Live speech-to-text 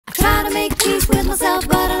with myself,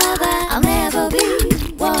 but I know that I'll never be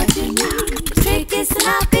what you need. The trick is to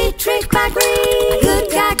not be tricked by greed.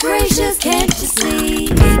 Good God gracious, can't you see?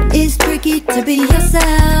 It is tricky to be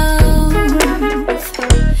yourself.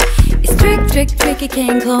 It's tricky,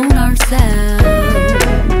 can't clone ourselves.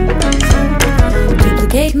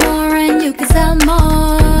 Duplicate more and you can sell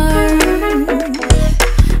more.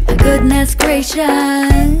 Goodness gracious,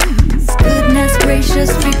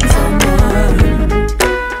 tricky some more.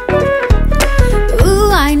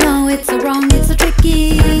 Ooh, I know it's so wrong, it's so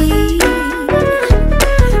tricky.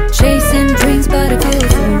 Chasing dreams, but it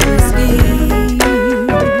feels so risky.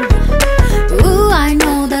 Ooh, I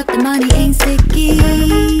know that the money ain't sticky.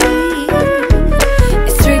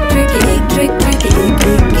 It's tricky.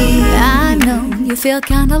 I know you feel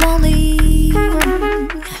kinda lonely.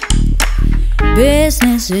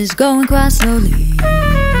 Business is going quite slowly.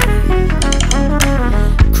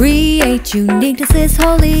 Create uniqueness is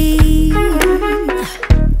holy.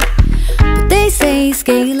 But they say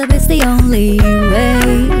scaleup is the only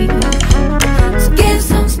way. So give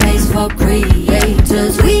some space for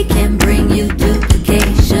creators. We can bring you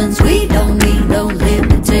duplications. We don't need no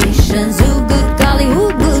limitations. Ooh, good golly,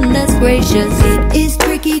 ooh, goodness gracious. It is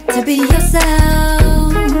tricky to be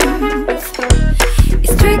yourself.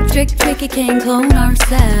 It's tricky, can't clone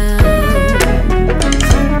ourselves.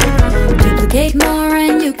 Duplicate more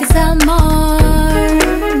and you can sell more.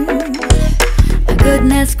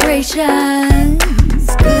 Goodness gracious,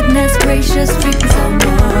 tricky some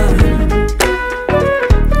more.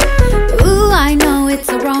 Ooh, I know it's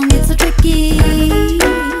so wrong, it's so tricky.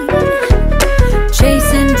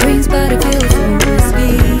 Chasing dreams, but it feels so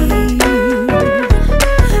risky.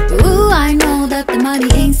 Ooh, I know that the money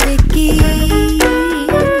ain't sticky.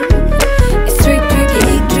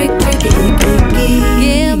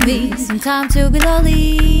 Time to be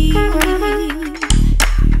lonely.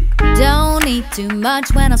 Don't need too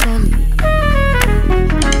much when I'm slowly.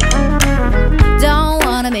 Don't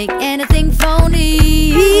wanna make anything phony.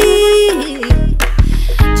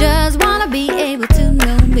 Just wanna be able to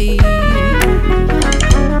know me.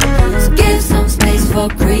 So give some space for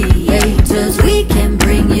creators. We can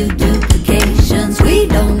bring you duplications. We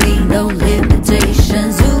don't need no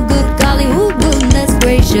limitations. Ooh, good golly, ooh, goodness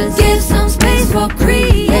gracious. Give some space for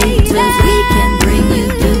creators. We can bring you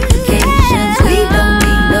duplications. We don't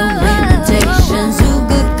need no limitations. Ooh,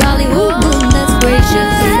 good golly, ooh, goodness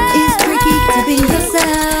gracious. It is tricky to be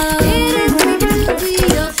yourself.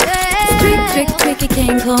 It's tricky,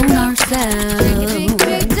 can't clone ourselves.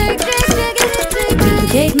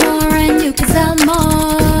 Duplicate more and you can sell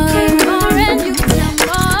more.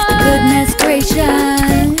 Goodness gracious,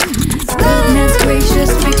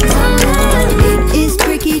 tricky some more. It is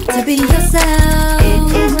tricky to be yourself.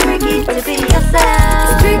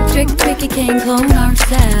 Tricky, can't clone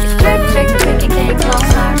ourselves.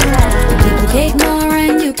 Duplicate more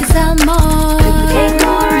and you can sell more.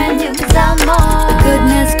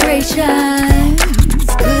 Goodness gracious.